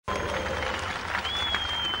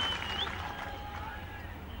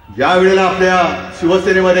ज्या वेळेला आपल्या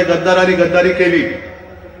शिवसेनेमध्ये गद्दारांनी गद्दारी केली,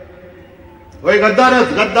 होय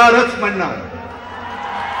गद्दारच गद्दारच म्हणणार.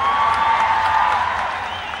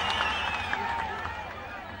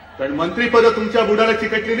 कारण मंत्रीपद तुमच्या बुडाला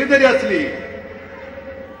चिकटलेली जरी असली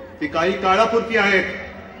ती काही काळापुरती आहेत,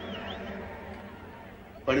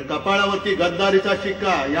 पण कपाळावरती गद्दारीचा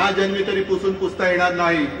शिक्का या जन्मी तरी पुसता येणार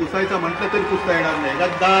नाही. पुसायचा म्हटलं तरी पुसता येणार नाही.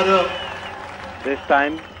 गद्दार. This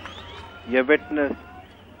time you witness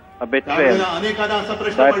a betrayal. अनेकांना असा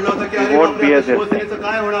प्रश्न पडला होता की अरे बापरे शिवसेनेचं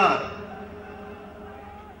काय होणार.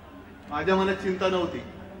 माझ्या मनात चिंता नव्हती,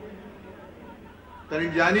 कारण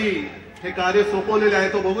ज्यांनी हे कार्य सोपवलेले आहे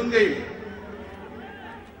तो बघून घेईल.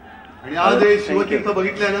 आणि आज हे शिवतीर्थ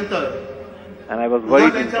बघितल्यानंतर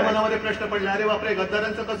त्यांच्या मनामध्ये प्रश्न पडला, अरे बापरे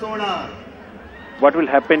गद्दारांचं कसं होणार. What will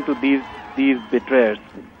happen to these betrayers?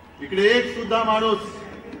 इकडे एक सुद्धा माणूस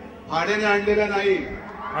भाड्याने आणलेला नाही.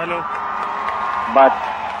 हॅलो. But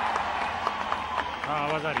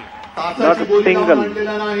आवाज आली. तासाची बोली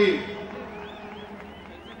आणलेला नाही.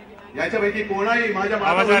 याच्यापैकी कोणाही माझ्या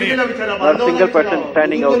माताला विचारा, not a single person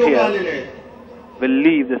standing out here will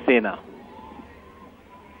leave the Sena.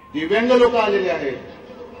 दिव्यांग लोक आलेले आहेत,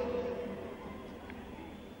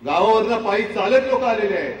 गावावरनं पायी चालत लोक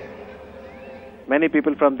आलेले आहेत. Many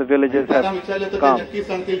people from the villages have विचारलं तर come. ते नक्की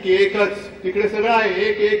सांगतील की एकच तिकडे सगळं आहे,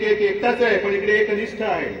 एक एक एक एकटाच आहे, पण इकडे एकनिष्ठ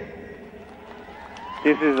आहे.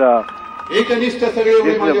 This is a एकनिष्ठ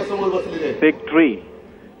सगळे माझ्या समोर बसलेले आहेत. big tree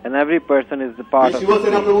and every person is the part of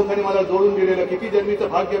Shiv Sena प्रमुखांनी मला जोडून दिलेलं किती जन्मीचं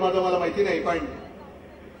भाग्य माझं मला माहिती नाही, पण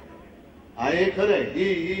आहे खरंय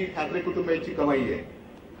ही ठाकरे कुटुंबाची कमाई आहे.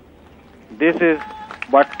 This is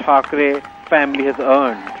what Thackeray family has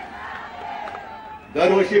earned.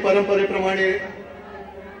 दरवर्षी परंपरेप्रमाणे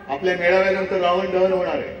आपल्या मेळाव्यानंतर रावण दहन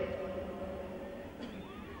होणार आहे,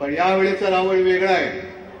 पण या वेळेचा रावण वेगळा आहे.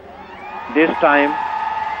 This time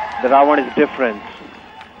the Ravan is different.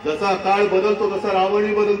 जसा काळ बदलतो तसा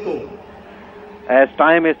रावणही बदलतो. As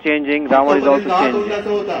time is changing, Ravan is also changing.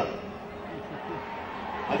 होता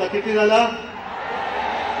आता किती झाला,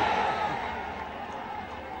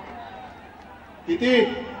 किती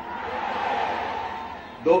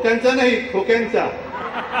डोक्यांचा नाही खोक्यांचा,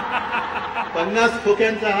 50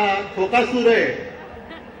 खोक्यांचा हा खोकासूर आहे,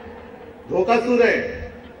 धोकासूर आहे.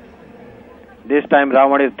 This time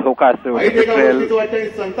Ravan is Dhokasur, betrayal.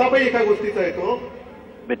 संतापही एका गोष्टीचा आहे तो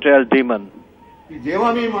betrayal demon.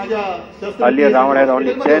 जेव्हा मी माझ्या earlier Ravan had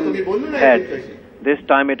only 10 heads. This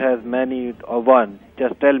time it has many or one.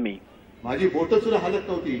 Just tell me. माझी बोटं सुद्धा हालत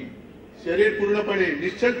नव्हती, शरीर पूर्णपणे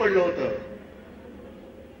निश्चल पडलं होतं.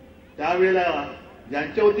 त्यावेळेला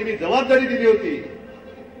ज्यांच्यावरती मी जबाबदारी दिली होती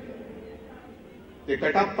ते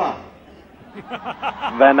Kattappa.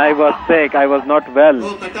 When I was sick, I was not well.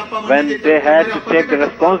 When they had to take the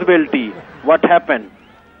responsibility, what happened?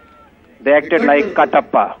 They acted like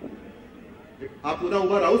Katappa. हा पुन्हा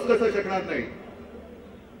उभा राहूच कसा शकणार नाही,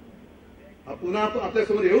 हा पुन्हा आपल्या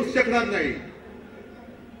समोर येऊच शकणार नाही.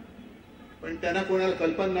 पण त्यांना कोणाला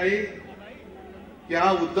कल्पना नाही की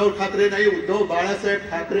हा उद्धव ठाकरे नाही, उद्धव बाळासाहेब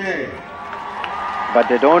ठाकरे आहे. But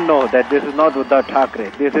they don't know that this is not Uddhav Thackeray.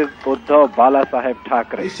 This is Uddhav Balasaheb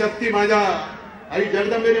Thackeray. ही शक्ती माझ्या आई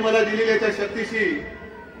जगदंबेने मला दिलेली, त्या शक्तीशी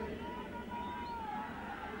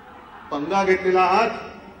पंगा घेतलेला आहात.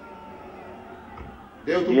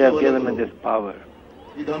 देव You have given me this power.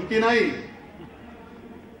 ही धमकी नाही,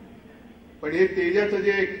 पण हे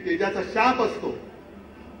तेजाचा शाप असतो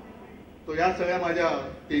तो या सगळ्या माझ्या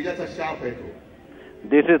तेजाचा शाप आहे तो.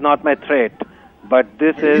 This is not my threat, but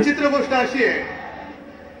this is. विचित्र गोष्ट अशी आहे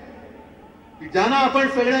की ज्यांना आपण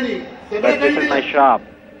सगळ्यांनी But this is my sharp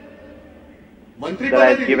मंत्री that I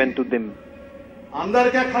have given to them.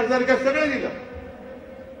 आमदारक्या खासदारक्या सगळं दिलं.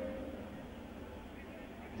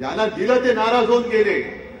 ज्यांना दिलं ते नाराज होऊन गेले,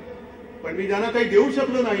 पण मी ज्यांना काही देऊ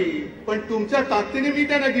शकलो नाही पण तुमच्या ताकदीने मी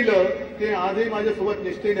त्यांना दिलं ते आजही माझ्यासोबत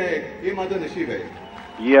निष्ठेने आहे. हे माझं नशीब आहे.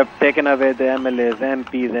 You have taken away the MLAs,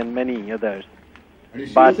 MPs and many others.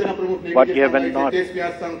 But what you have not,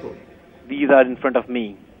 these are in front of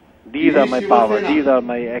me. These are my power. These are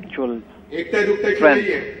my actual strength.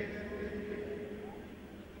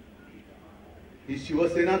 ही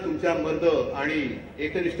शिवसेना तुमच्या मर्द आणि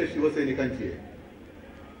एकनिष्ठ शिवसैनिकांची आहे.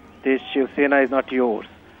 This Shiv Sena is not yours.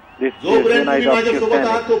 This Shiv जोपर्यंत Sena is तुम्ही of Shiv माझ्यासोबत Sena.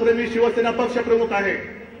 आहात तोपर्यंत मी शिवसेना पक्ष प्रमुख आहे.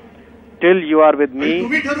 Till you are with me,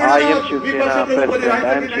 I am Shiv Sena president.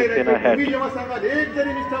 I am Shiv Sena head. तुम्ही जेव्हा सांगाल एक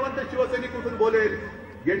जरी निष्ठावंत शिवसैनिक उठून बोलेल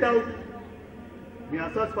गेट आउट, मी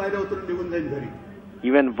असाच फायदा उतरून निघून जाईल घरी.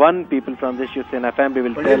 Even one people from the Shiv Sena family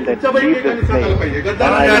will tell that leave this place and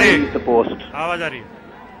I will leave the post. आवाज आ रही.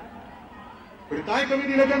 पण काय कमी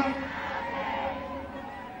दिलं त्यांना.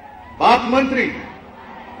 बाप मंत्री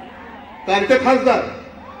कारचे खासदार,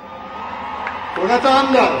 कोणाचा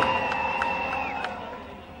आमदार,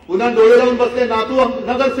 पुन्हा डोळे लावून बसले नातू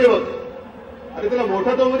नगरसेवक. अरे तुला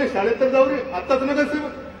मोठा तो मध्ये शाळेत तर जाऊ रे, आत्ताच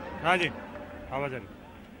नगरसेवक. हा जी आवाज आला.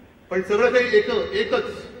 पण सगळं काही एकच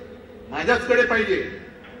माझ्याचकडे पाहिजे.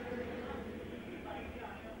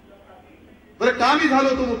 बरं का मी झालो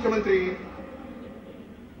तो मुख्यमंत्री?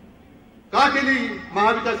 का केली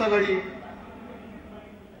महाविकास आघाडी?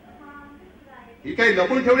 ही काही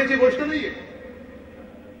लपून ठेवण्याची गोष्ट नाहीये.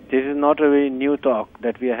 This is not a very new talk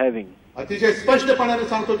that we are having. अतिशय स्पष्टपणाने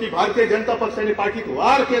सांगतो की भारतीय जनता पक्षाने पाठीत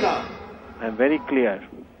वार केला. I am very clear.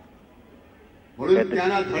 म्हणून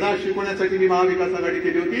त्यांना धडा शिकवण्यासाठी मी महाविकास आघाडी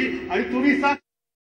केली होती. आणि तुम्ही